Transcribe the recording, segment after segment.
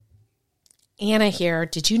Anna here.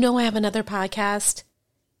 Did you know I have another podcast?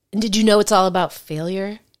 And did you know it's all about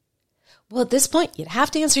failure? Well, at this point, you'd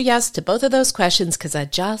have to answer yes to both of those questions because I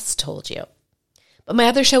just told you. But my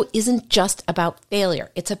other show isn't just about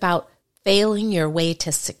failure. It's about failing your way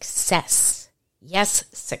to success. Yes,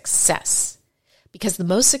 success. Because the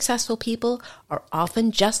most successful people are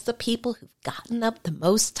often just the people who've gotten up the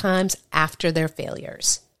most times after their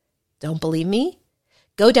failures. Don't believe me?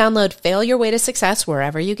 Go download Fail Your Way to Success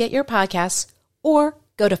wherever you get your podcasts, or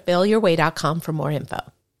go to failyourway.com for more info.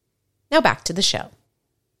 Now back to the show.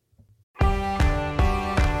 Welcome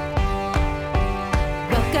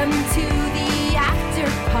to the after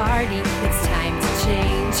party. It's time to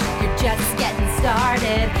change. You're just getting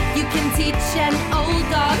started. You can teach an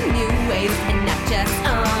old dog new ways, and not just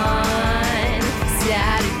on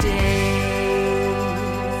Saturdays.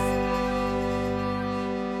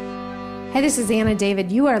 Hey, this is Anna David.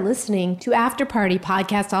 You are listening to After Party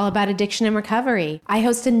Podcast, all about addiction and recovery. I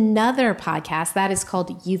host another podcast that is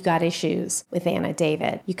called You've Got Issues with Anna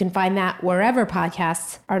David. You can find that wherever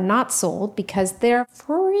podcasts are not sold because they're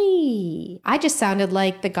free. I just sounded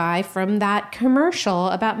like the guy from that commercial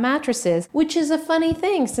about mattresses, which is a funny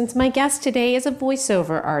thing since my guest today is a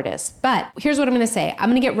voiceover artist. But here's what I'm going to say. I'm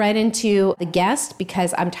going to get right into the guest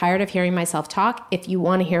because I'm tired of hearing myself talk. If you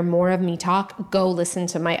want to hear more of me talk, go listen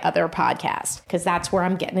to my other podcast, because that's where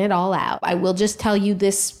I'm getting it all out. I will just tell you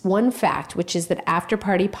this one fact, which is that After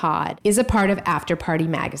Party Pod is a part of After Party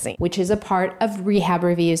Magazine, which is a part of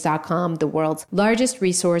rehabreviews.com, the world's largest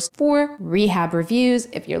resource for rehab reviews.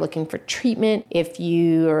 If you're looking for treatment, if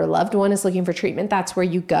your loved one is looking for treatment, that's where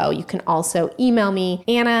you go. You can also email me,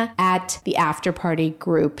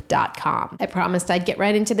 Anna@theafterpartygroup.com. I promised I'd get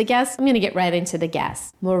right into the guest. I'm going to get right into the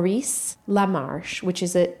guest. Maurice LaMarche, which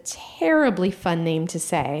is a terribly fun name to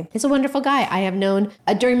say, is a wonderful guy I have known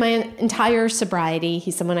during my entire sobriety.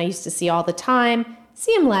 He's someone I used to see all the time.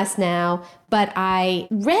 See him less now, but I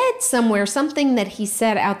read somewhere something that he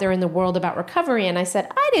said out there in the world about recovery, and I said,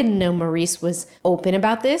 I didn't know Maurice was open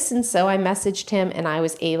about this, and so I messaged him, and I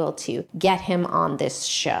was able to get him on this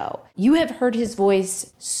show. You have heard his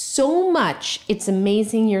voice so much, it's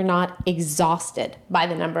amazing you're not exhausted by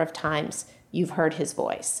the number of times you've heard his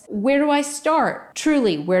voice. Where do I start?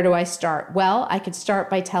 Truly, where do I start? Well, I could start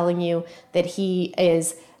by telling you that he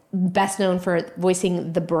is best known for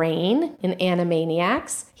voicing the Brain in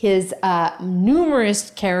Animaniacs. His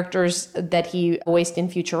numerous characters that he voiced in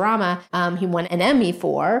Futurama, he won an Emmy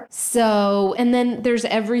for. So, and then there's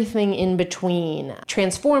everything in between.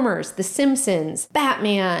 Transformers, The Simpsons,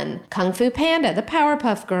 Batman, Kung Fu Panda, The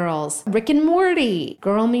Powerpuff Girls, Rick and Morty,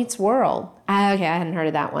 Girl Meets World. Okay, I hadn't heard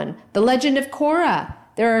of that one. The Legend of Korra.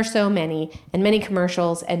 There are so many, and many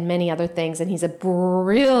commercials and many other things, and he's a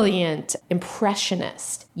brilliant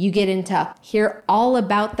impressionist. You get into hear all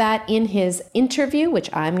about that in his interview,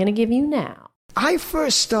 which I'm going to give you now. I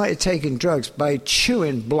first started taking drugs by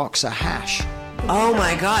chewing blocks of hash. Oh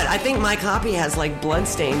my God, I think my copy has like blood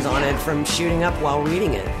stains on it from shooting up while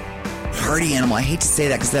reading it. Party animal. I hate to say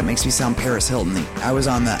that because that makes me sound Paris Hilton-y. I was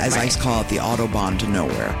on the, as I call it, the Autobahn to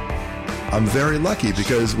nowhere. I'm very lucky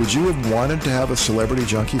because would you have wanted to have a celebrity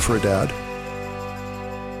junkie for a dad?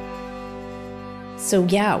 So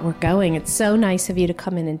yeah, we're going. It's so nice of you to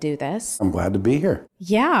come in and do this. I'm glad to be here.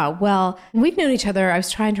 Yeah, well, we've known each other, I was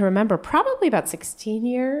trying to remember, probably about 16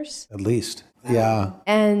 years. At least. Yeah.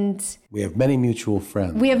 And we have many mutual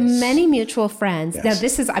friends. Yes. Now,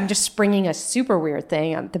 this is, I'm just springing a super weird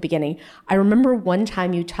thing at the beginning. I remember one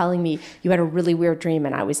time you telling me you had a really weird dream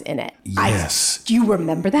and I was in it. Yes. Do you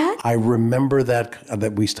remember that? I remember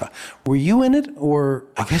that we started. Were you in it or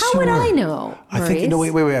I guess How you would were. I know? I think, no,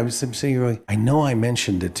 wait. I was saying, I know I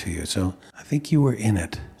mentioned it to you, so I think you were in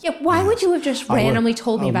it. Yeah, why would you have just randomly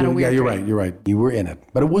told me about a weird dream? Yeah, you're right. You were in it.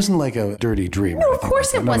 But it wasn't like a dirty dream. No, of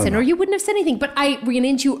course it wasn't, or you wouldn't have said anything. But I ran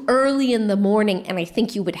into you early in the morning, and I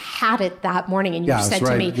think you would had it that morning, and you said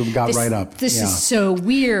to me, you got right up. This is so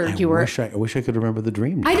weird. I wish I could remember the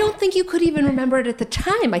dream now. I don't think you could even remember it at the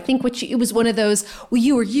time. I think it was one of those, well,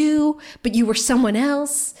 you were you, but you were someone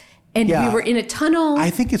else. And we were in a tunnel. I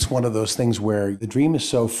think it's one of those things where the dream is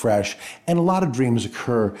so fresh, and a lot of dreams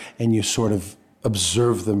occur, and you sort of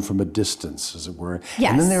observe them from a distance, as it were. Yes.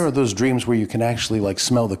 And then there are those dreams where you can actually like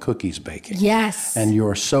smell the cookies baking. Yes. And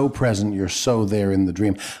you're so present, you're so there in the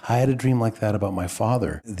dream. I had a dream like that about my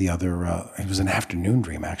father. It was an afternoon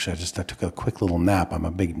dream, actually. I took a quick little nap. I'm a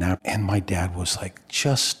big nap. And my dad was like,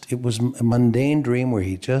 it was a mundane dream where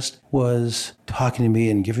he just was talking to me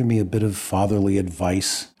and giving me a bit of fatherly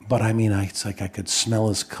advice. But I mean, it's like I could smell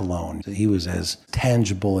his cologne. He was as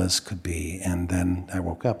tangible as could be. And then I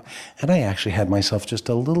woke up, and I actually had myself just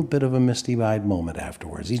a little bit of a misty-eyed moment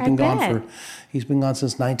afterwards. He's been gone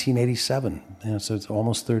since 1987. So it's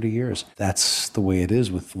almost 30 years. That's the way it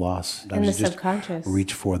is with loss. And the you just subconscious.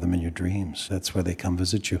 reach for them in your dreams. That's where they come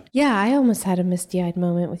visit you. Yeah, I almost had a misty-eyed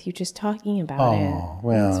moment with you just talking about it. Oh,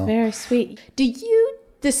 well. It's very sweet.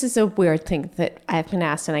 This is a weird thing that I've been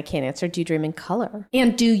asked and I can't answer. Do you dream in color?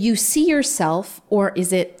 And do you see yourself, or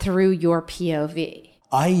is it through your POV?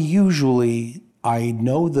 I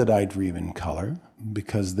know that I dream in color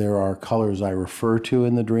because there are colors I refer to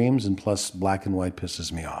in the dreams, and plus black and white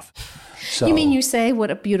pisses me off. So, You mean you say,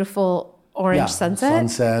 what a beautiful orange sunset?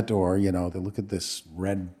 Sunset, or, they look at this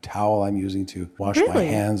red towel I'm using to wash my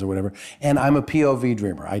hands or whatever. And I'm a POV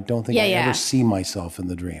dreamer. I don't think I ever see myself in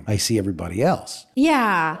the dream. I see everybody else.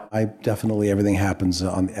 Yeah. Everything happens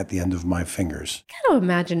at the end of my fingers. I gotta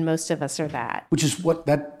imagine most of us are that. Which is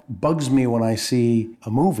that bugs me when I see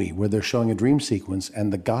a movie where they're showing a dream sequence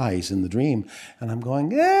and the guy's in the dream, and I'm going,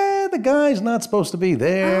 the guy's not supposed to be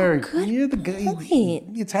there. Oh, good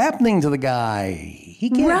point. It's happening to the guy. He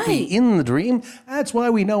can't be in the dream. That's why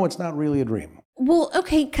we know it's not really a dream. Well,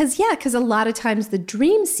 okay, because a lot of times the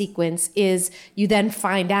dream sequence is you then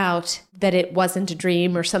find out that it wasn't a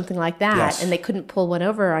dream or something like that, and they couldn't pull one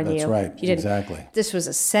over on you. That's right, exactly. This was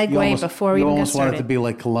a segue before we even got started. You almost want it to be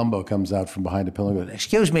like Columbo comes out from behind a pillar and goes,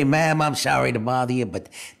 "Excuse me, ma'am, I'm sorry to bother you, but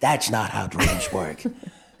that's not how dreams work."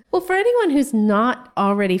 Well, for anyone who's not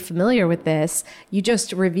already familiar with this, you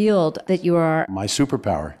just revealed that you are... My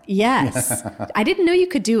superpower. Yes. I didn't know you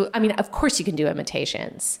could of course you can do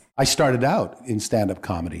imitations. I started out in stand-up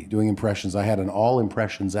comedy, doing impressions. I had an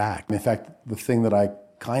all-impressions act. In fact, the thing that I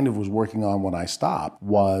kind of was working on when I stopped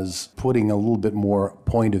was putting a little bit more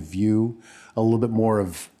point of view, a little bit more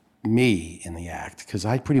of me in the act, because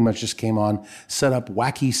I pretty much just came on, set up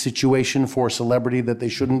wacky situation for celebrity that they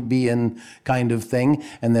shouldn't be in kind of thing,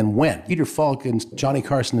 and then went. Peter Falk and Johnny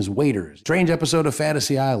Carson as waiters. Strange episode of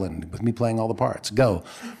Fantasy Island with me playing all the parts. Go.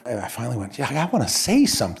 And I finally went, I want to say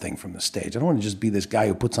something from the stage. I don't want to just be this guy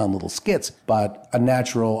who puts on little skits. But a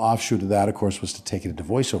natural offshoot of that, of course, was to take it into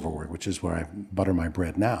voiceover work, which is where I butter my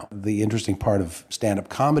bread now. The interesting part of stand-up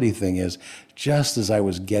comedy thing is, just as I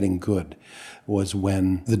was getting good, was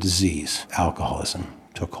when the disease, alcoholism,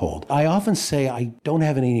 took hold. I often say I don't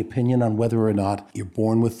have any opinion on whether or not you're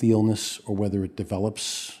born with the illness or whether it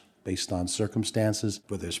develops based on circumstances,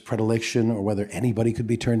 whether there's predilection or whether anybody could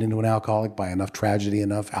be turned into an alcoholic by enough tragedy,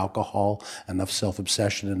 enough alcohol, enough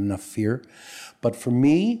self-obsession, and enough fear. But for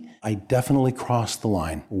me, I definitely crossed the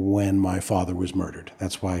line when my father was murdered.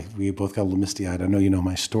 That's why we both got a little misty-eyed. I know you know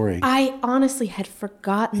my story. I honestly had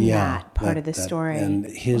forgotten that part of the story. And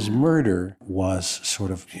his murder was sort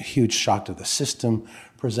of a huge shock to the system,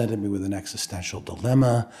 presented me with an existential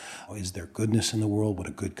dilemma. Is there goodness in the world? Would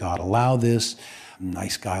a good God allow this? A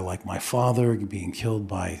nice guy like my father being killed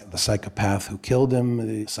by the psychopath who killed him.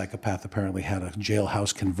 The psychopath apparently had a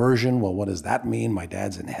jailhouse conversion. Well, what does that mean? My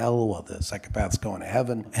dad's in hell while the psychopath's going to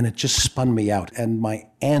heaven. And it just spun me out. And my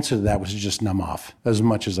answer to that was to just numb off as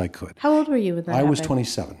much as I could. How old were you when that happened? I was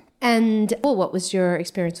 27. And what was your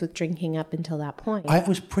experience with drinking up until that point? I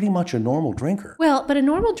was pretty much a normal drinker. Well, but a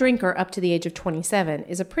normal drinker up to the age of 27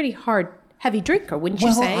 is a pretty heavy drinker, wouldn't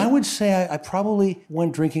you say? Well, I would say I probably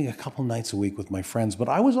went drinking a couple nights a week with my friends, but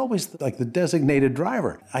I was always like the designated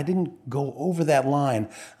driver. I didn't go over that line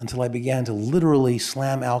until I began to literally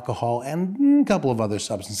slam alcohol and a couple of other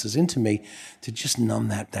substances into me to just numb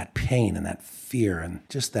that pain and that fear and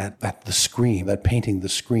just the scream, that painting the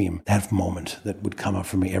scream, that moment that would come up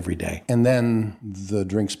for me every day. And then the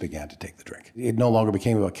drinks began to take the drink. It no longer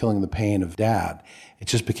became about killing the pain of Dad. It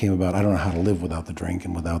just became about, I don't know how to live without the drink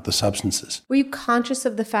and without the substances. Were you conscious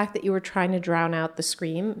of the fact that you were trying to drown out the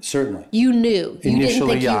scream? Certainly. You knew. You didn't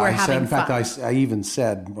think you were having fun. In fact, I even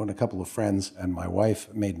said when a couple of friends and my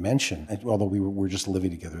wife made mention, although we were just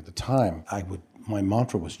living together at the time, my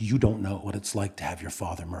mantra was, you don't know what it's like to have your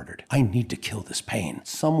father murdered. I need to kill this pain.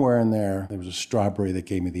 Somewhere in there was a strawberry that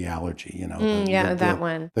gave me the allergy, that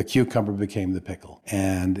one. The cucumber became the pickle.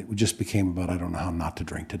 And it just became about, I don't know how not to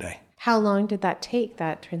drink today. How long did that take,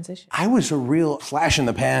 that transition? I was a real flash in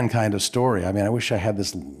the pan kind of story. I mean, I wish I had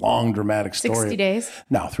this long, dramatic story. 60 days?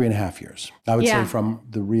 No, 3.5 years. I would say from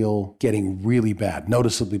the real getting really bad,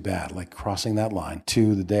 noticeably bad, like crossing that line,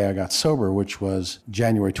 to the day I got sober, which was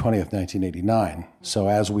January 20th, 1989. So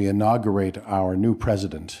as we inaugurate our new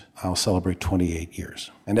president, I'll celebrate 28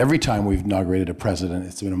 years. And every time we've inaugurated a president,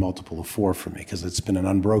 it's been a multiple of 4 for me because it's been an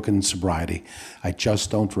unbroken sobriety. I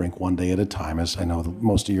just don't drink one day at a time, as I know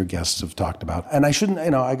most of your guests have talked about. And I shouldn't,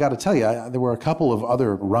 I got to tell you, there were a couple of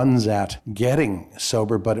other runs at getting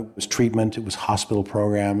sober, but it was treatment, it was hospital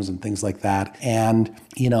programs and things like that. And,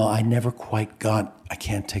 I never quite got, I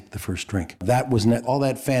can't take the first drink. That was all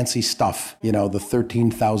that fancy stuff, the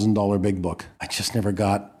 $13,000 big book. I just never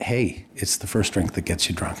got, hey, it's the first drink that gets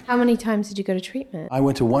you drunk. How many times did you go to treatment? I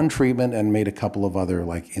went to one treatment and made a couple of other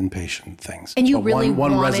inpatient things. And you really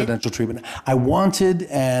one wanted... residential treatment. I wanted,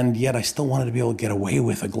 and yet I still wanted to be able to get away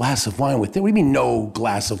with a glass of wine with dinner. What do you mean no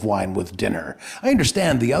glass of wine with dinner? I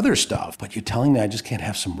understand the other stuff, but you're telling me I just can't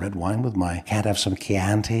have some red wine can't have some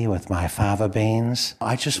Chianti with my fava beans?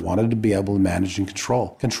 I just wanted to be able to manage and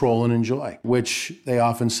control and enjoy, which they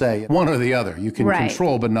often say one or the other. You can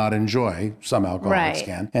control but not enjoy. Some alcoholics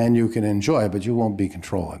can, and you can enjoy, but you won't be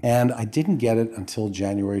controlling. And I didn't get it until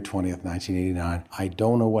January 20th, 1989. I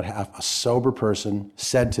don't know what happened. A sober person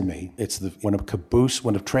said to me, when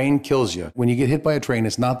a train kills you, when you get hit by a train,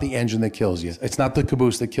 it's not the engine that kills you. It's not the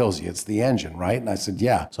caboose that kills you. It's the engine, right? And I said,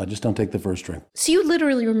 yeah. So I just don't take the first drink. So you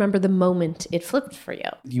literally remember the moment it flipped for you?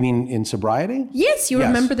 You mean in sobriety? Yes, you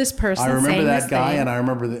remember this person saying I remember that guy, thing. and I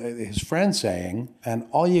remember his friend saying, and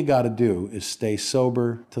all you got to do is stay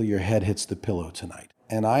sober till your head hits the pillow tonight.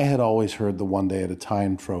 And I had always heard the one day at a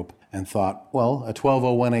time trope and thought, well, at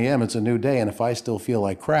 12:01 a.m., it's a new day, and if I still feel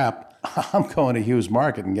like crap, I'm going to Hughes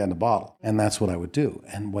Market and getting a bottle. And that's what I would do.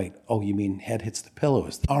 And wait, oh, you mean head hits the pillow?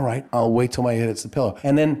 All right, I'll wait till my head hits the pillow.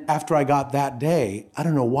 And then after I got that day, I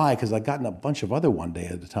don't know why, because I'd gotten a bunch of other one day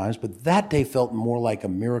at a times, but that day felt more like a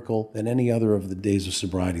miracle than any other of the days of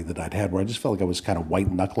sobriety that I'd had, where I just felt like I was kind of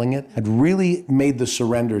white knuckling it. I'd really made the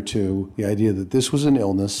surrender to the idea that this was an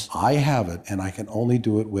illness. I have it, and I can only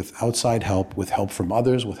do it with outside help, with help from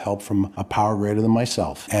others, with help from a power greater than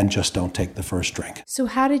myself, and just don't take the first drink. So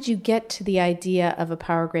how did you get to the idea of a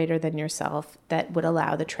power greater than yourself that would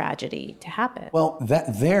allow the tragedy to happen? Well,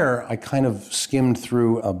 I kind of skimmed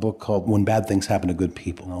through a book called When Bad Things Happen to Good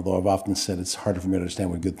People. And although I've often said it's harder for me to understand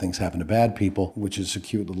when good things happen to bad people, which is a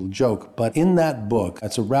cute little joke. But in that book,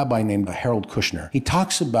 it's a rabbi named Harold Kushner. He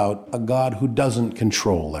talks about a God who doesn't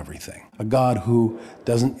control everything. A God who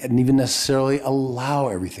doesn't even necessarily allow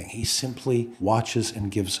everything. He simply watches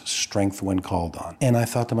and gives strength when called on. And I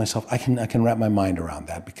thought to myself, I can wrap my mind around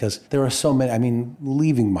that, because there are so many,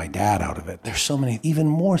 leaving my dad out of it, there's so many even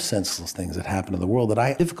more senseless things that happen in the world that I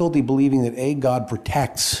have difficulty believing that God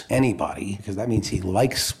protects anybody, because that means he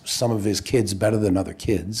likes some of his kids better than other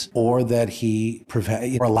kids, or that he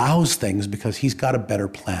allows things because he's got a better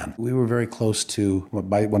plan. We were very close to,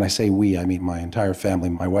 when I say we, I mean my entire family,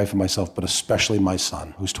 my wife and myself, but especially my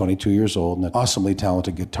son, who's 22 years old and an awesomely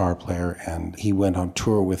talented guitar player. And he went on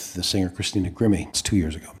tour with the singer Christina Grimmie. It's 2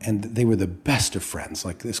 years ago. And they were the best of friends,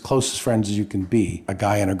 like as close as friends as you can be, a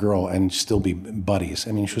guy and a girl, and still be buddies.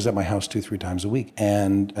 I mean, she was at my house 2-3 times a week.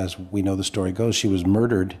 And as we know the story goes, she was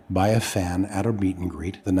murdered by a fan at a meet and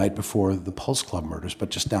greet the night before the Pulse Club murders, but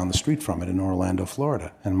just down the street from it in Orlando,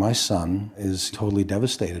 Florida. And my son is totally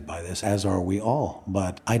devastated by this, as are we all.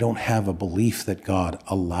 But I don't have a belief that God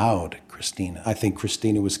allowed Christina. I think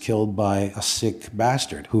Christina was killed by a sick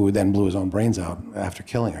bastard who then blew his own brains out after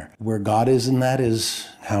killing her. Where God is in that is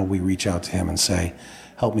how we reach out to him and say,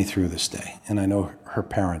 help me through this day. And I know her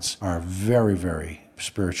parents are very, very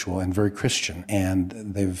spiritual and very Christian, and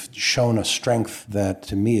they've shown a strength that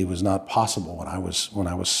to me was not possible when I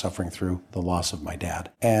was suffering through the loss of my dad.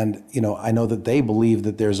 And I know that they believe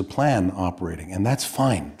that there's a plan operating, and that's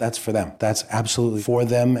fine. That's for them. That's absolutely for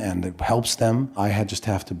them, and it helps them. I just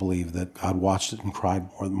have to believe that God watched it and cried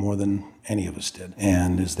more than any of us did,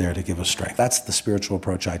 and is there to give us strength. That's the spiritual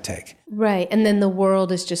approach I take. Right, and then the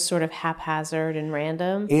world is just sort of haphazard and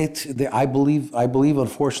random. I believe,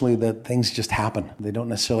 unfortunately, that things just happen. They don't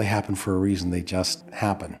necessarily happen for a reason. They just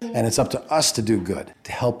happen, and it's up to us to do good,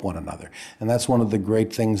 to help one another. And that's one of the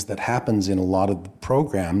great things that happens in a lot of the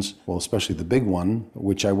programs. Well, especially the big one,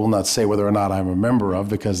 which I will not say whether or not I'm a member of,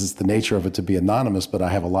 because it's the nature of it to be anonymous. But I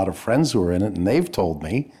have a lot of friends who are in it, and they've told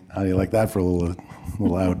me. How do you like that for a little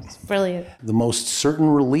loud? It's brilliant. The most certain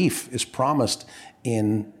relief is promised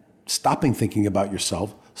in stopping thinking about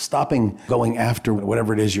yourself, stopping going after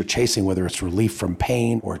whatever it is you're chasing, whether it's relief from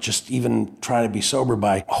pain or just even trying to be sober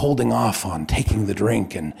by holding off on taking the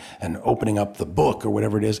drink and opening up the book or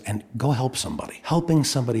whatever it is, and go help somebody. Helping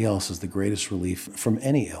somebody else is the greatest relief from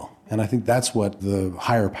any ill. And I think that's what the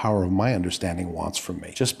higher power of my understanding wants from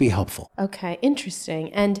me. Just be helpful. Okay,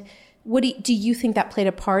 interesting. And Do you think that played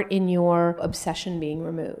a part in your obsession being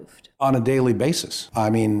removed? On a daily basis. I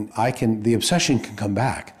mean, the obsession can come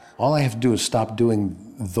back. All I have to do is stop doing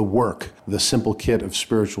the work, the simple kit of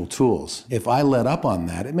spiritual tools. If I let up on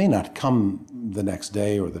that, it may not come the next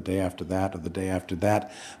day or the day after that or the day after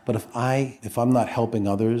that. But if I'm not helping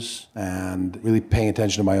others and really paying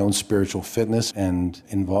attention to my own spiritual fitness and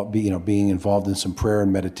being involved in some prayer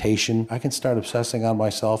and meditation, I can start obsessing on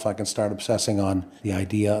myself. I can start obsessing on the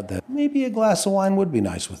idea that maybe a glass of wine would be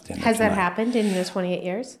nice with dinner. Has that happened in those 28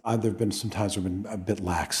 years? There have been some times where I've been a bit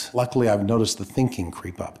lax. Luckily, I've noticed the thinking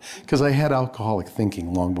creep up because I had alcoholic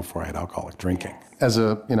thinking long before I had alcoholic drinking. As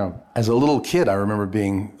a little kid, I remember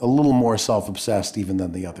being a little more self-obsessed even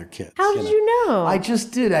than the other kids. How did you know? I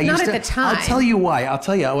just did. Not at the time. I'll tell you why.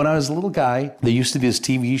 When I was a little guy, there used to be this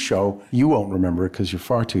TV show. You won't remember it because you're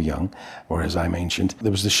far too young, whereas I'm ancient.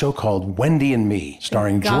 There was the show called Wendy and Me,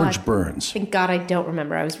 starring George Burns. Thank God I don't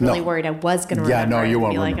remember. I was really worried I was going to remember. Yeah, no, you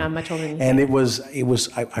won't remember. Like, I'm much older than you. And it was.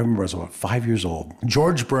 I remember I was about 5 years old.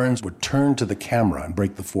 George Burns would turn to the camera and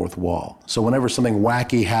break the fourth wall. So whenever something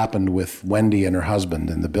wacky happened with Wendy and her husband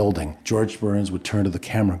in the building, George Burns would turn to the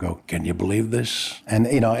camera and go, "Can you believe this?" And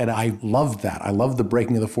and I loved that. I loved the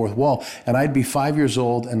breaking of the fourth wall. And I'd be 5 years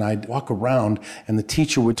old and I'd walk around and the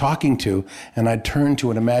teacher would talking to, and I'd turn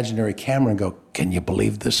to an imaginary camera and go, "Can you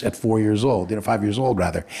believe this?" At 4 years old, 5 years old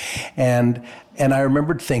rather. And I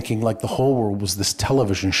remembered thinking like the whole world was this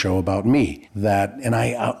television show about me. And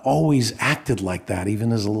I always acted like that,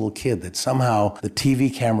 even as a little kid, that somehow the TV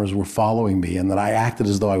cameras were following me and that I acted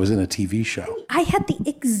as though I was in a TV show. I had the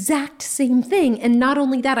exact same thing. And not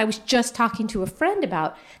only that, I was just talking to a friend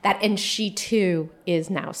about that, and she too is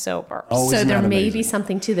now sober. Oh, so there may amazing? be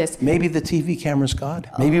something to this. Maybe the TV camera's God.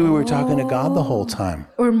 Maybe we were talking to God the whole time.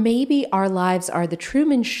 Or maybe our lives are the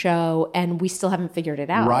Truman Show and we still haven't figured it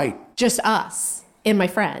out. Right. Just us and my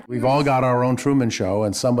friend. We've all got our own Truman Show,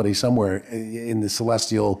 and somebody somewhere in the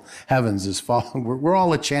celestial heavens is following. We're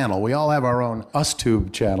all a channel. We all have our own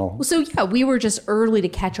US-tube channel. Well, so yeah, we were just early to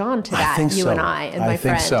catch on to that, and my friend. I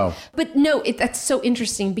think so. But no, that's so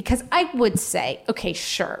interesting because I would say, okay,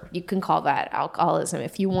 sure, you can call that alcoholism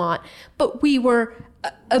if you want, but we were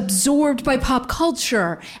absorbed by pop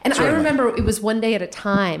culture. And certainly. I remember it was One Day at a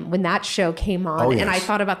Time when that show came on, and I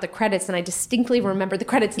thought about the credits, and I distinctly remember the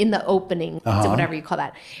credits in the opening, whatever you call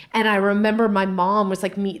that. And I remember my mom was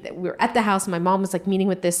like, we were at the house, and my mom was like meeting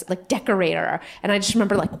with this like decorator, and I just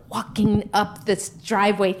remember like walking up this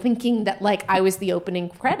driveway thinking that like I was the opening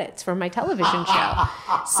credits for my television show.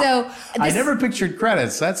 So I never pictured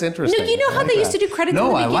credits. That's interesting. No, you know how they used to do credits in the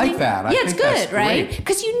beginning? I like that. Yeah, it's good, right?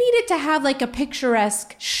 Because you needed to have like a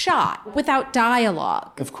picturesque shot without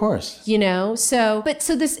dialogue. Of course. So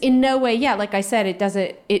this in no way, like I said,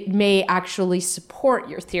 it may actually support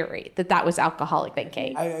your theory that was alcoholic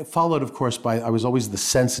thinking. I followed, of course, I was always the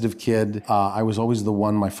sensitive kid. I was always the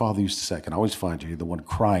one, my father used to say, I can always find you, the one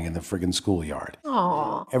crying in the friggin' schoolyard.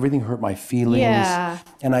 Aww. Everything hurt my feelings. Yeah.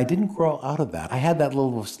 And I didn't grow out of that. I had that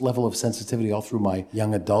level of sensitivity all through my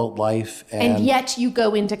young adult life. And yet you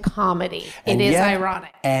go into comedy. It is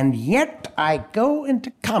ironic. And yet I go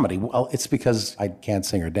into comedy. Well, it's because I can't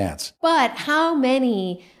sing or dance. But how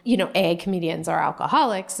many, AA comedians are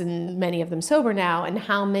alcoholics, and many of them sober now, and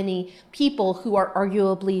how many people who are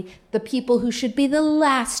arguably the people who should be the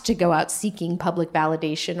last to go out seeking public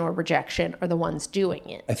validation or rejection are the ones doing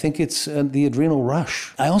it? I think it's the adrenal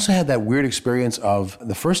rush. I also had that weird experience of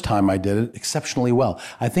the first time I did it exceptionally well.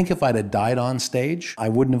 I think if I'd have died on stage, I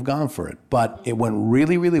wouldn't have gone for it. But it went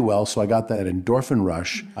really, really well, so I got that endorphin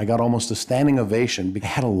rush. I got almost a standing ovation. I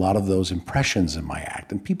had a lot of those impressions in my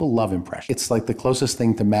act, and people love impressions. It's like the closest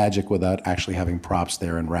thing to magic without actually having props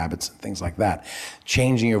there and rabbits and things like that.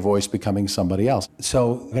 Changing your voice, becoming somebody else.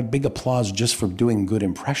 So I got big applause just for doing good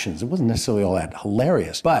impressions. It wasn't necessarily all that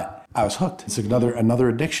hilarious, but I was hooked. It's another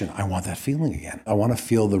addiction. I want that feeling again. I want to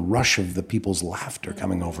feel the rush of the people's laughter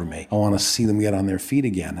coming over me. I want to see them get on their feet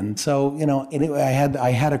again. And so, anyway,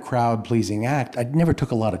 I had a crowd-pleasing act. I never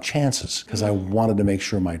took a lot of chances because I wanted to make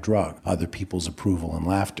sure my drug, other people's approval and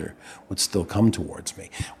laughter, would still come towards me.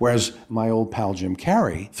 Whereas my old pal Jim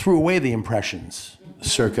Carrey threw away the impressions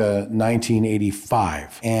circa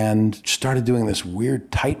 1985 and started doing this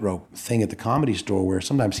weird tightrope thing at the Comedy Store where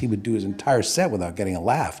sometimes he would do his entire set without getting a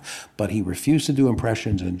laugh, but he refused to do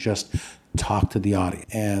impressions and just talk to the audience.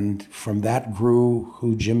 And from that grew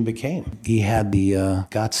who Jim became. He had the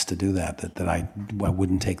guts to do that I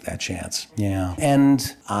wouldn't take that chance. Yeah.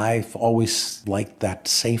 And I've always liked that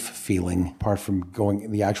safe feeling, apart from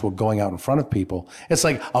going out in front of people. It's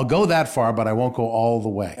like, I'll go that far, but I won't go all the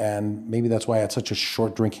way. And maybe that's why I had such a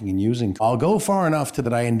short drinking and using. I'll go far enough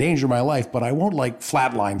that I endanger my life, but I won't like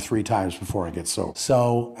flatline 3 times before I get sober.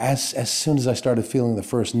 So as soon as I started feeling the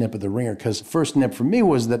first nip of the ringer, because the first nip for me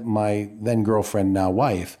was that my then girlfriend, now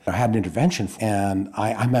wife, had an intervention, and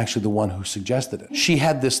I'm actually the one who suggested it. She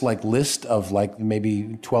had this like list of like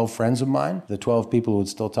maybe 12 friends of mine, the 12 people who would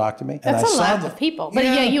still talk to me. That's a lot of people. But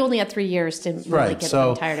yeah, you only had 3 years to really get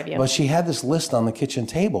them tired of you. But she had this list on the kitchen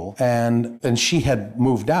table, and she had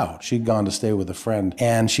moved out. She'd gone to stay with a friend,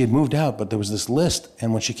 and she had moved out, but there was this list,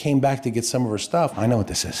 and when she came back to get some of her stuff, I know what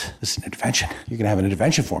this is. This is an intervention. You're going to have an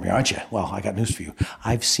intervention for me, aren't you? Well, I got news for you.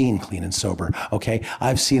 I've seen Clean and Sober, okay?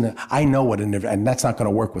 I know what an intervention, and that's not going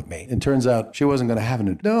to work with me. It turns out she wasn't going to have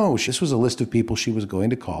this was a list of people she was going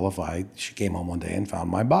to call if she came home one day and found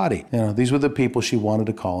my body. These were the people she wanted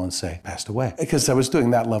to call and say, passed away. Because I was doing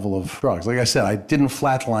that level of drugs. Like I said, I didn't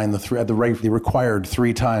flatline the rate required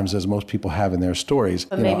 3 times, as most people have in their stories.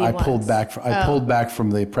 I pulled back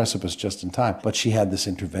from the precipice just in time. But she had this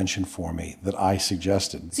intervention for me that I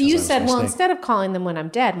suggested. So you said, well, instead of calling them when I'm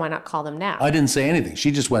dead, why not call them now? I didn't say anything.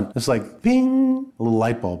 She just went, it's like, bing, a little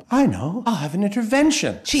light bulb. I know, I'll have an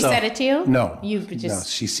intervention. She said it to you? No. No,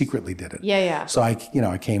 she secretly did it. Yeah. So I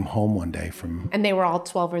came home one day from... And they were all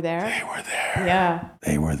 12 were there? They were there. Yeah.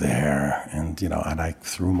 They were there. And, and I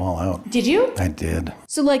threw them all out. Did you? I did.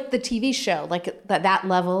 So like the TV show, like that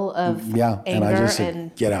level of anger and I just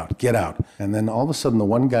said, get out. And then all of a sudden, the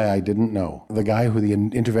one guy I didn't know, the guy who the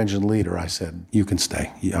intervention leader, I said, you can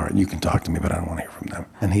stay. All right, you can talk to me, but I don't want to hear from them.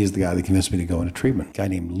 And he's the guy that convinced me to go into treatment. A guy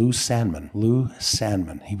named Lou Sandman.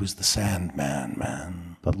 He was the Sandman,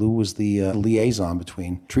 man. But Lou was the liaison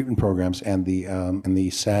between treatment programs and the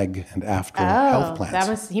SAG and AFTRA health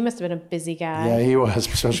plans. He must have been a busy guy. Yeah, he was,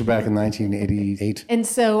 especially back in 1988. And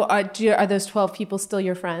so are those 12 people still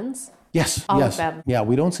your friends? Yes. All of them. Yeah,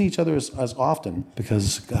 we don't see each other as often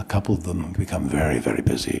because a couple of them become very, very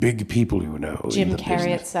busy. Big people, Jim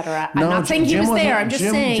Carrey, etc. I'm not saying he was there. I'm just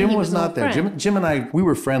saying Jim he was not there. Friend. Jim and I, we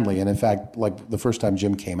were friendly. And in fact, like the first time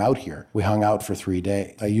Jim came out here, we hung out for 3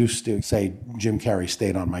 days. I used to say Jim Carrey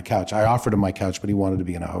stayed on my couch. I offered him my couch, but he wanted to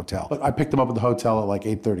be in a hotel. But I picked him up at the hotel at like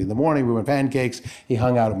 8:30 in the morning. We went pancakes. He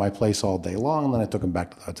hung out at my place all day long. And then I took him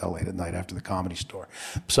back to the hotel late at night after the Comedy Store.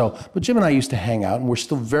 But Jim and I used to hang out, and we're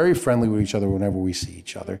still very friendly with each other whenever we see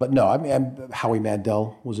each other. But no, I mean, Howie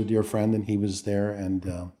Mandel was a dear friend, and he was there.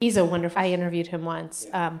 And he's a wonderful. I interviewed him once.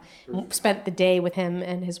 Spent the day with him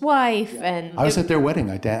and his wife, and I was at their wedding.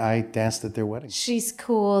 I danced at their wedding. She's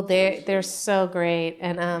cool. They're so great.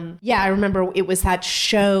 And I remember it was that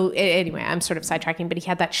show. Anyway, I'm sort of sidetracking, but he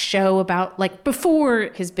had that show about like before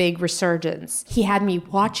his big resurgence. He had me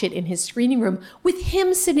watch it in his screening room with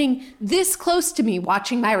him sitting this close to me,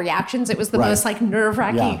 watching my reactions. It was the most like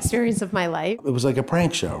nerve-wracking experience of my life. It was like a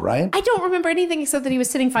prank show, right? I don't remember anything except that he was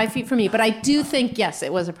sitting 5 feet from me, but I do think, yes,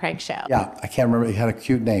 it was a prank show. Yeah, I can't remember. He had a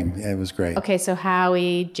cute name. It was great. Okay, so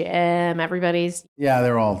Howie, Jim, everybody's... Yeah, they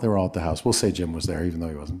were all at the house. We'll say Jim was there, even though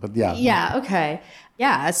he wasn't. But yeah. Yeah, okay.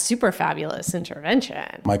 Yeah, a super fabulous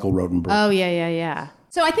intervention. Michael Rotenberg. Oh, yeah.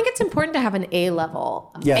 So I think it's important to have an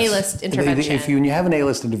A-level, A-list intervention. If you have an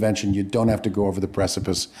A-list intervention, you don't have to go over the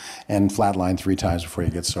precipice and flatline 3 times before you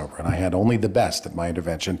get sober. And I had only the best at my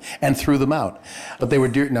intervention and threw them out. But they were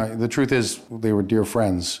dear. Now, the truth is, they were dear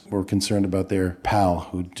friends. Were concerned about their pal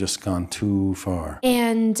who'd just gone too far.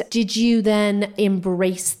 And did you then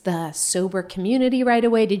embrace the sober community right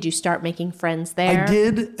away? Did you start making friends there? I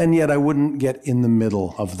did, and yet I wouldn't get in the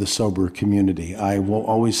middle of the sober community. I will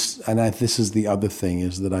always, this is the other thing,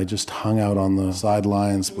 is that I just hung out on the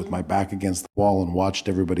sidelines with my back against the wall and watched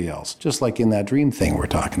everybody else. Just like in that dream thing we're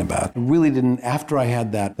talking about. I really didn't, after I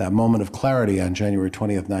had that moment of clarity on January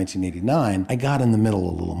 20th, 1989, I got in the middle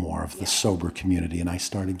a little more of the sober community and I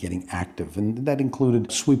started getting active. And that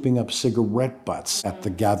included sweeping up cigarette butts at the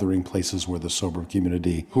gathering places where the sober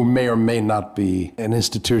community, who may or may not be an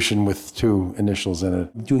institution with 2 initials in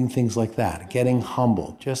it, doing things like that, getting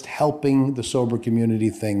humble, just helping the sober community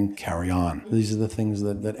thing carry on. These are the things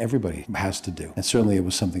that everybody has to do. And certainly it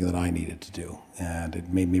was something that I needed to do. And it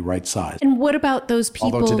made me right size. And what about those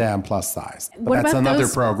people... Although today I'm plus size. But that's another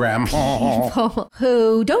program. People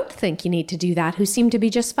who don't think you need to do that, who seem to be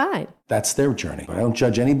just fine. That's their journey. But I don't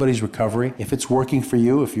judge anybody's recovery. If it's working for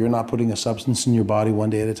you, if you're not putting a substance in your body one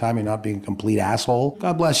day at a time, you're not being a complete asshole,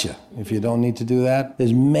 God bless you. If you don't need to do that,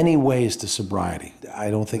 there's many ways to sobriety. I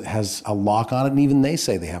don't think it has a lock on it. And even they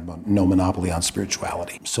say they have no monopoly on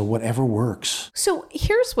spirituality. So whatever works. So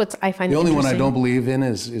here's what I find The only one I interesting. don't believe in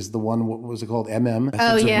is the one, what was it called?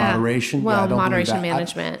 Methods of yeah. moderation. Well, I don't believe moderation that.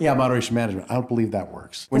 management. Moderation management. I don't believe that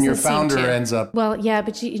works. When your Doesn't seem founder to. ends up... Well, yeah,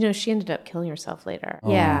 but she ended up killing herself later.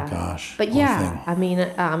 Oh, yeah. gosh. But Poor yeah, thing. I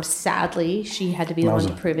mean, sadly, she had to be the one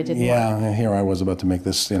to prove it didn't work. Yeah, here I was about to make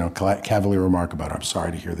this, cavalier remark about her. I'm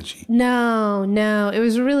sorry to hear that she... No, it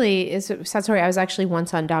was really, it's a sad story. I was actually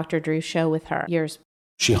once on Dr. Drew's show with her years.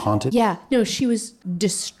 She haunted? Yeah, no, she was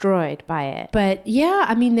destroyed by it. But yeah,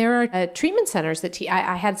 I mean, there are treatment centers that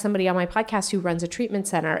I had somebody on my podcast who runs a treatment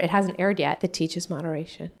center. It hasn't aired yet, that teaches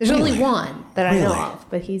moderation. There's only one that I know of,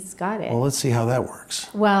 but he's got it. Well, let's see how that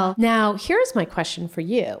works. Well, now here's my question for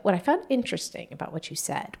you. What I found interesting about what you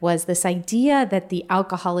said was this idea that the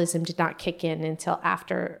alcoholism did not kick in until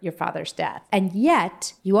after your father's death. And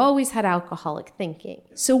yet, you always had alcoholic thinking.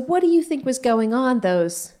 So what do you think was going on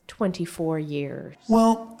those 24 years?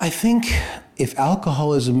 Well, I think if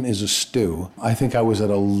alcoholism is a stew, I think I was at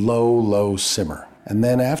a low simmer. And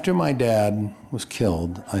then after my dad was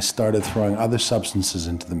killed, I started throwing other substances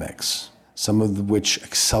into the mix, some of which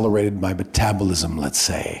accelerated my metabolism, let's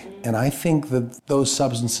say. And I think that those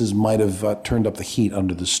substances might have turned up the heat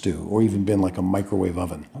under the stew, or even been like a microwave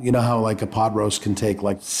oven. You know how like a pot roast can take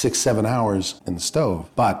like 6-7 hours in the stove,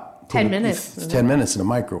 but 10 minutes. 10 minutes in a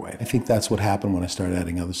microwave. I think that's what happened when I started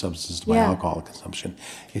adding other substances to my alcohol consumption.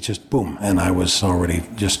 It just boom, and I was already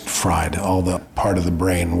just fried. All the part of the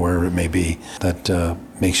brain, where it may be, that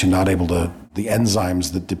makes you not able to, the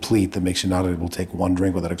enzymes that deplete, that makes you not able to take one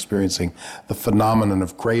drink without experiencing the phenomenon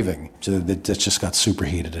of craving. So that just got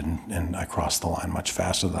superheated, and I crossed the line much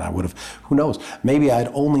faster than I would have. Who knows? Maybe I'd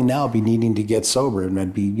only now be needing to get sober, and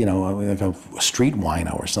I'd be, like a street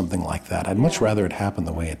wino or something like that. I'd much rather it happen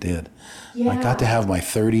the way it did. Yeah. I got to have my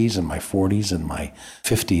 30s and my 40s and my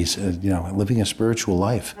 50s, living a spiritual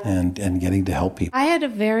life and getting to help people. I had a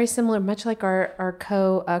very similar, much like our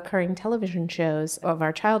co-occurring television shows of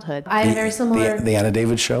our childhood. I had a very similar... The Anna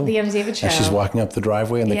David Show? The Anna David Show. And she's walking up the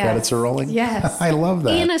driveway and the credits are rolling? Yes. I love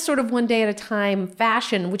that. In a sort of one day at a time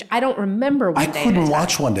fashion, which I don't remember one day at a time. I couldn't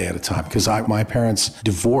watch One Day at a Time because my parents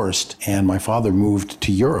divorced and my father moved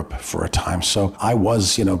to Europe for a time. So I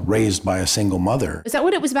was, raised by a single mother. Is that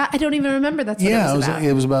what it was about? I don't even remember that's what it was about.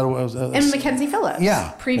 It was about... and Mackenzie Phillips.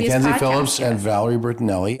 Yeah. Previous Mackenzie podcast Phillips guest. and Valerie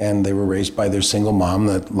Bertinelli. And they were raised by their single mom,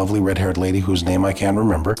 that lovely red-haired lady whose name I can't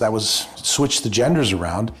remember. That was switched the genders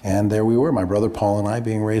around. And there we were, my brother Paul and I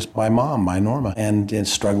being raised by mom, by Norma. And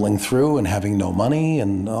struggling through and having no money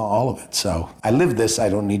and all of it. So I lived this. I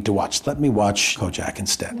don't need to watch. Let me watch Kojak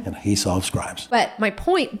instead. And he solves crimes. But my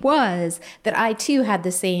point was that I too had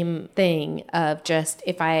the same thing of just,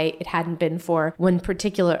 if it hadn't been for one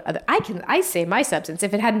particular, I say my substance,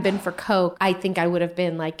 if it hadn't been for Coke, I think I would have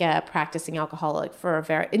been like a practicing alcoholic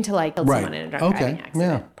until I killed someone in a drunk driving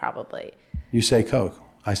accident, probably. You say Coke,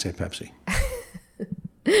 I say Pepsi.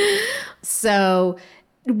 So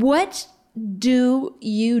what do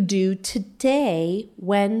you do today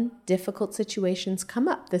when difficult situations come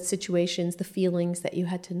up? The situations, the feelings that you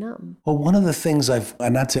had to numb? Well, one of the things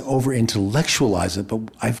not to over-intellectualize it, but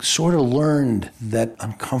I've sort of learned that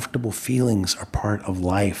uncomfortable feelings are part of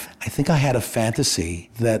life. I think I had a fantasy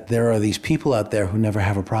that there are these people out there who never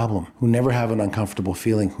have a problem, who never have an uncomfortable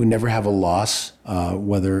feeling, who never have a loss,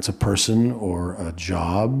 whether it's a person or a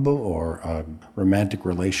job or a romantic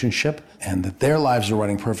relationship, and that their lives are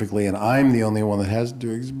running perfectly, and I'm the only one that has to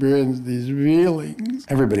experience these feelings.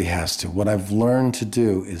 Everybody has to. What I've learned to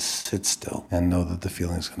do is sit still and know that the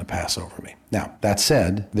feeling is going to pass over me. Now, that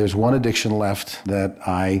said, there's one addiction left that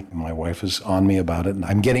my wife is on me about it, and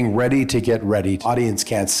I'm getting ready to get ready. Audience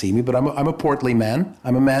can't see me, but I'm a portly man.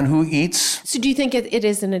 I'm a man who eats. So do you think it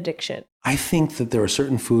is an addiction? I think that there are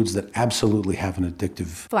certain foods that absolutely have an addictive...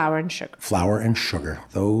 Flour and sugar. Flour and sugar.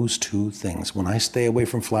 Those two things. When I stay away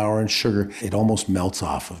from flour and sugar, it almost melts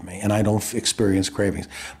off of me, and I don't experience cravings.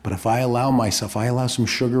 But if I allow some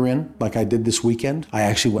sugar in, like I did this weekend,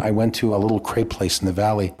 I went to a little crepe place in the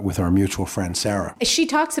valley with our mutual friend, Sarah. She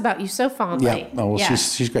talks about you so fondly. Yeah. Oh, well, yeah.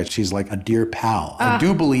 She's great. She's like a dear pal. I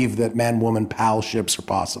do believe that man-woman palships are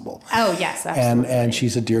possible. Oh, yes, absolutely. And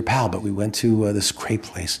she's a dear pal, but we went to this crepe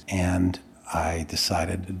place, and I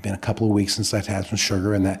decided, it had been a couple of weeks since I'd had some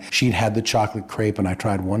sugar, and that she'd had the chocolate crepe, and I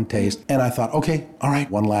tried one taste, and I thought, okay, all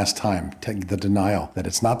right, one last time, take the denial that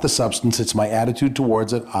it's not the substance, it's my attitude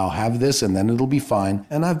towards it. I'll have this, and then it'll be fine.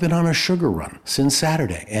 And I've been on a sugar run since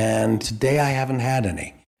Saturday, and today I haven't had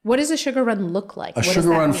any. What does a sugar run look like? A sugar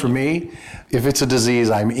run for me, if it's a disease,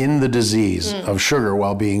 I'm in the disease of sugar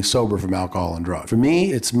while being sober from alcohol and drugs. For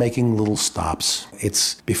me, it's making little stops.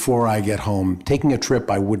 It's before I get home, taking a trip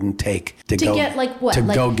I wouldn't take to go get like what? To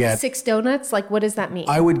like go get 6 donuts? Like what does that mean?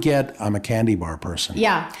 I'm a candy bar person.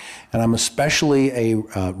 Yeah. And I'm especially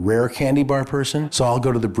a rare candy bar person. So I'll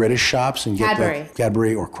go to the British shops and get Cadbury. the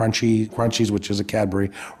Cadbury or Crunchies, which is a Cadbury,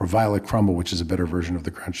 or Violet Crumble, which is a better version of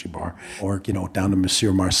the Crunchy bar. Or, down to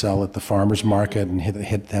Monsieur Marcel at the farmer's market and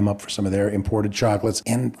hit them up for some of their imported chocolates.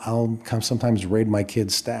 And I'll sometimes raid my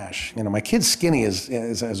kid's stash. My kid's skinny as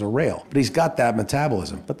a rail, but he's got that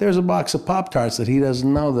metabolism. But there's a box of Pop-Tarts that he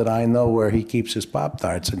doesn't know that I know where he keeps his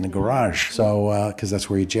Pop-Tarts in the garage. So, because that's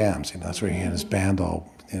where he jams. That's where he had his band all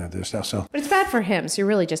their stuff. So, but it's bad for him, so you're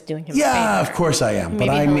really just doing him a yeah, favor. of course I am. Maybe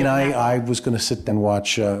But I was going to sit and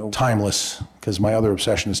watch Timeless, because my other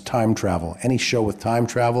obsession is time travel. Any show with time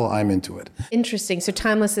travel, I'm into it. Interesting. So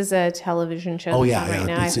Timeless is a television show. Oh, that's yeah. on right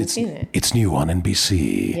now. I haven't seen it. It's new on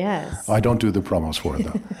NBC. Yes. I don't do the promos for it,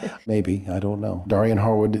 though. Maybe. I don't know. Dorian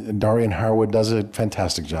Harwood does a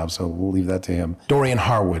fantastic job, so we'll leave that to him. Dorian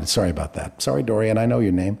Harwood. Sorry about that. Sorry, Dorian. I know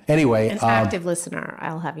your name. Anyway. An active listener,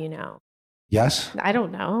 I'll have you know. Yes? I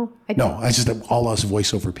don't know. I just all us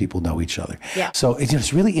voiceover people know each other. Yeah. So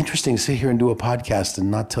it's really interesting to sit here and do a podcast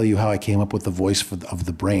and not tell you how I came up with the voice of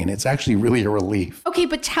the brain. It's actually really a relief. Okay,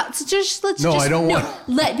 but let's I don't want.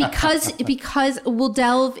 Because we'll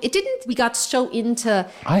delve. We got so into.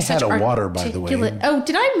 I had a water, by the way. Oh,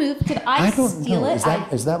 did I move? Did I steal know.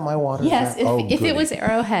 it? Is that my water? Yes. If it was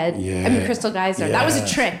Arrowhead, Crystal Geyser, that was a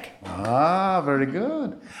trick. Ah, very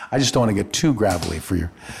good. I just don't want to get too gravelly for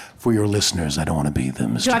your listeners. I don't want to be the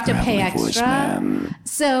Mr. Do I have to pay Gravelly extra? Voice man.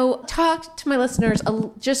 So talk to my listeners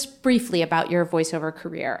just briefly about your voiceover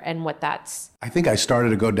career and what that's. I think I started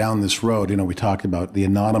to go down this road. We talked about the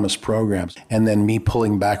anonymous programs and then me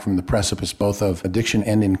pulling back from the precipice, both of addiction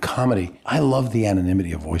and in comedy. I love the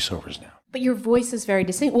anonymity of voiceovers now. But your voice is very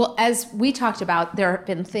distinct. Well, as we talked about, there have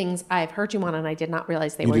been things I've heard you on and I did not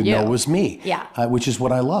realize they were you. You didn't know it was me. Yeah. Which is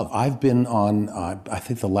what I love. I've been on, I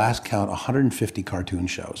think the last count, 150 cartoon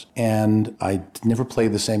shows. And I never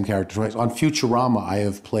played the same character twice. On Futurama, I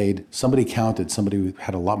have played, somebody who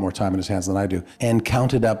had a lot more time in his hands than I do, and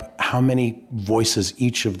counted up how many voices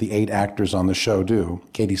each of the 8 actors on the show do.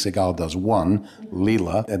 Katie Segal does 1,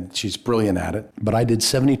 Leela, and she's brilliant at it. But I did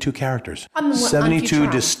 72 characters. 72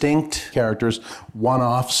 distinct characters,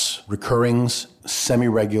 one-offs, recurrings,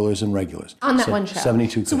 semi-regulars, and regulars. On that one show.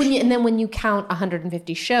 72. So when you count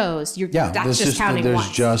 150 shows, that's just counting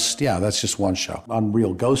once. That's just one show. On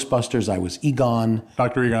Real Ghostbusters, I was Egon.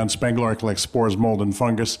 Dr. Egon Spengler, I collect spores, mold, and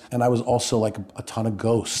fungus. And I was also like a ton of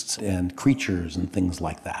ghosts and creatures and things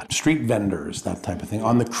like that. Street vendors, that type of thing.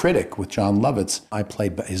 On The Critic with John Lovitz, I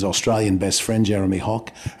played his Australian best friend, Jeremy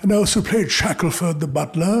Hawke. And I also played Shackleford the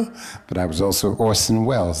butler. But I was also Orson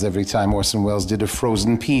Welles every time Orson Welles did a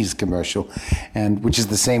frozen peas commercial. And which is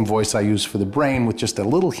the same voice I use for the brain with just a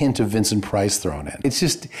little hint of Vincent Price thrown in. It's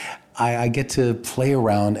just, I get to play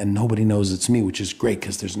around and nobody knows it's me, which is great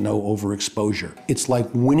because there's no overexposure. It's like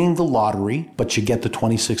winning the lottery, but you get the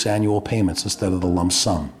 26 annual payments instead of the lump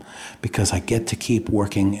sum because I get to keep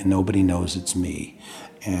working and nobody knows it's me.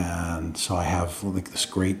 And so I have like this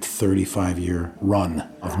great 35-year run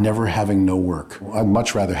of never having no work. I'd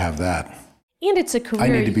much rather have that. And it's a career I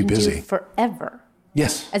need to be you can busy. do forever.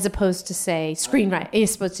 Yes. As opposed to, say, screenwriting,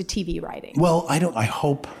 as opposed to TV writing. Well, I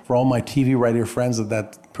hope for all my TV writer friends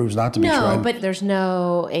that proves not to be true. No, but there's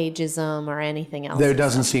no ageism or anything else. There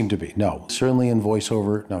doesn't seem to be. No. Certainly in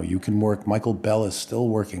voiceover, no, you can work. Michael Bell is still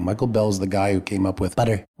working. Michael Bell is the guy who came up with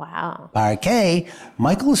Butter. Wow. Parquet.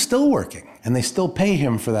 Michael is still working. And they still pay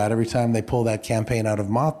him for that every time they pull that campaign out of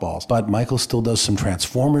mothballs. But Michael still does some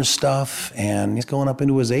Transformers stuff, and he's going up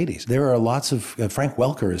into his 80s. There are lots of... Frank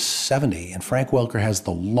Welker is 70, and Frank Welker has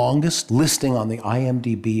the longest listing on the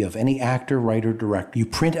IMDb of any actor, writer, director. You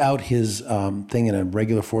print out his thing in a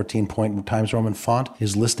regular 14-point Times Roman font.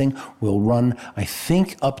 His listing will run, I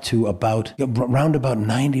think, up to around about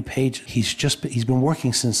 90 pages. He's been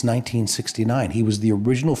working since 1969. He was the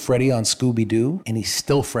original Freddy on Scooby-Doo, and he's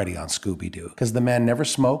still Freddy on Scooby-Doo. Because the man never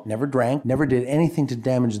smoked, never drank, never did anything to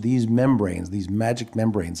damage these membranes, these magic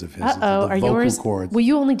membranes of his. Uh-oh, the are vocal yours? cords. Well,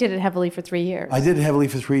 you only did it heavily for 3 years. I did it heavily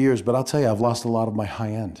for 3 years, but I'll tell you, I've lost a lot of my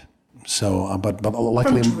high end. So, but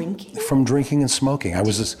luckily from drinking and smoking. I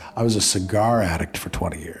was a cigar addict for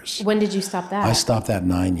 20 years. When did you stop that? I stopped that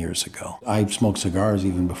 9 years ago. I smoked cigars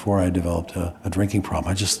even before I developed a drinking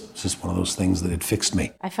problem. It's just one of those things that it fixed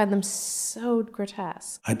me. I find them so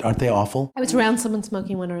grotesque. Aren't they awful? I was around someone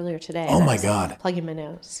smoking one earlier today. Oh my God. Plugging my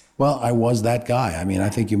nose. Well, I was that guy. I mean, I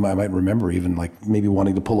think you might remember even like maybe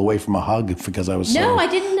wanting to pull away from a hug because I was No, I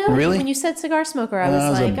didn't know. Really? When you said cigar smoker, I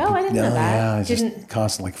was like, I didn't know that. Yeah, I just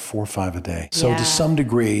constant like 4 or 5 a day. So Yeah. to some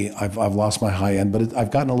degree, I've lost my high end, but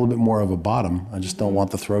I've gotten a little bit more of a bottom. I just don't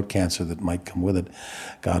want the throat cancer that might come with it.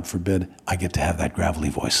 God forbid. I get to have that gravelly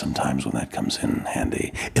voice sometimes when that comes in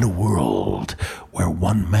handy. In a world where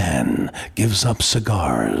one man gives up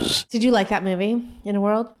cigars. Did you like that movie, In a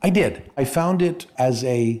World? I did. I found it as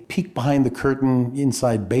a peek behind the curtain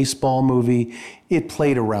inside baseball movie. It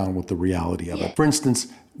played around with the reality of it. For instance,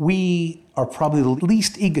 we are probably the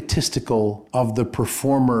least egotistical of the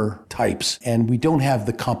performer types, and we don't have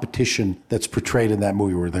the competition that's portrayed in that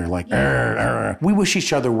movie where they're like, "Arr, arr." We wish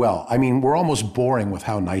each other well. I mean, we're almost boring with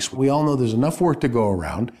how nice. We all know there's enough work to go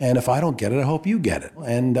around, and if I don't get it, I hope you get it,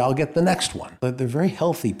 and I'll get the next one. But they're very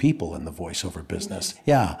healthy people in the voiceover business.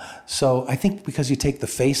 Yeah, so I think because you take the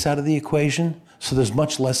face out of the equation, so there's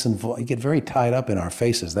much less involved. You get very tied up in our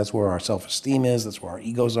faces. That's where our self-esteem is. That's where our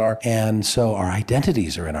egos are. And so our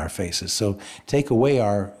identities are in our faces. So take away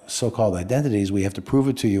our so-called identities. We have to prove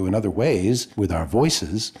it to you in other ways with our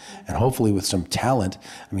voices and hopefully with some talent.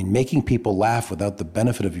 I mean, making people laugh without the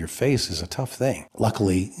benefit of your face is a tough thing.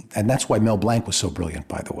 Luckily, and that's why Mel Blanc was so brilliant,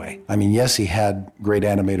 by the way. I mean, yes, he had great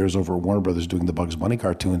animators over at Warner Brothers doing the Bugs Bunny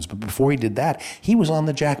cartoons, but before he did that, he was on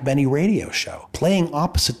the Jack Benny radio show, playing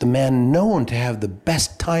opposite the man known to have the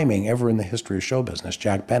best timing ever in the history of show business,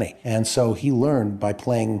 Jack Benny. And so he learned by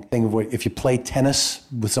playing if you play tennis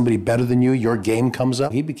with somebody better than you, your game comes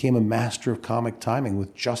up. He became a master of comic timing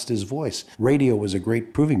with just his voice. Radio was a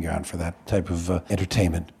great proving ground for that type of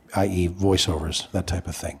entertainment, i.e. voiceovers, that type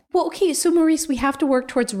of thing. Well, okay, so Maurice, we have to work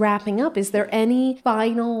towards wrapping up. Is there any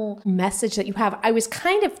final message that you have? I was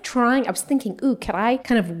thinking, could I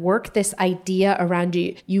kind of work this idea around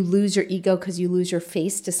you lose your ego because you lose your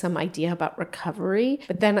face to some idea about recovery?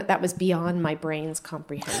 But then that was beyond my brain's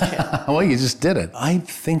comprehension. Well, you just did it. I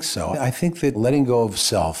think so. I think that letting go of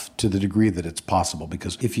self to the degree that it's possible,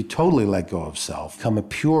 because if you totally let go of self, become a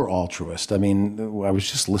pure altruist. I mean, I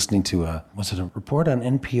was just listening to was it a report on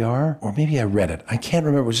NPR? Or maybe I read it. I can't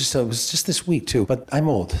remember. It was just this week too, but I'm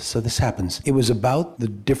old, so this happens. It was about the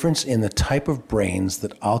difference in the type of brains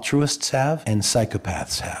that altruists have and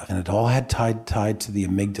psychopaths have. And it all had tied to the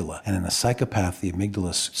amygdala. And in a psychopath, the amygdala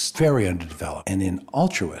is very underdeveloped. And in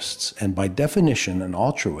altruists, and by definition, an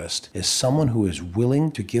altruist is someone who is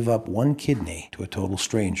willing to give up one kidney to a total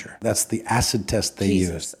stranger. That's the acid test they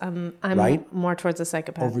use. I'm right? more towards a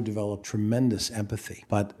psychopath. Overdeveloped tremendous empathy.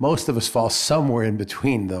 But most of us fall somewhere in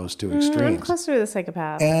between those two extremes. I'm closer to the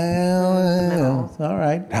psychopath. All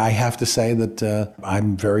right. I have to say that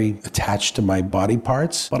I'm very attached to my body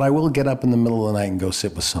parts, but I will get up in the middle of the night and go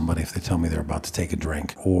sit with somebody if they tell me they're about to take a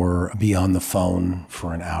drink, or be on the phone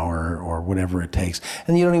for an hour or whatever it takes.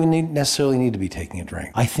 And you don't even necessarily need to be taking a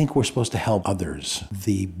drink. I think we're supposed to help others.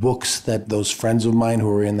 The books that those friends of mine who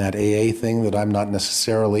are in that AA thing that I'm not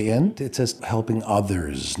necessarily in, it says helping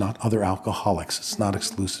others, not other alcoholics. It's not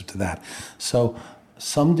exclusive to that. So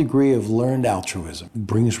some degree of learned altruism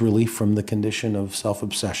brings relief from the condition of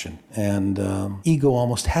self-obsession. And ego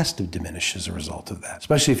almost has to diminish as a result of that,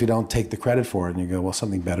 especially if you don't take the credit for it and you go, well,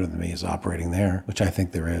 something better than me is operating there, which I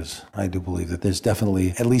think there is. I do believe that there's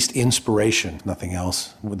definitely at least inspiration, nothing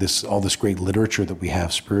else. With all this great literature that we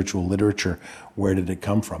have, spiritual literature, where did it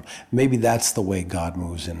come from? Maybe that's the way God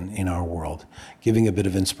moves in our world, giving a bit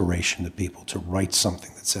of inspiration to people to write something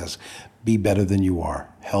that says, be better than you are,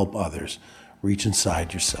 help others. Reach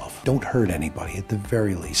inside yourself. Don't hurt anybody, at the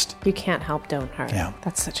very least. You can't help, don't hurt. Yeah.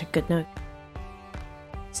 That's such a good note.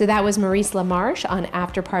 So that was Maurice LaMarche on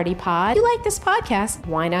After Party Pod. If you like this podcast,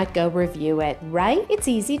 why not go review it, right? It's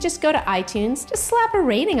easy. Just go to iTunes. Just slap a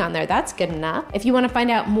rating on there. That's good enough. If you want to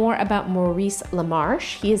find out more about Maurice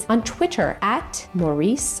LaMarche, he is on Twitter at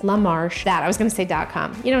Maurice LaMarche. I was going to say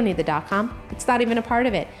 .com. You don't need the .com. It's not even a part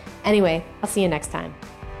of it. Anyway, I'll see you next time.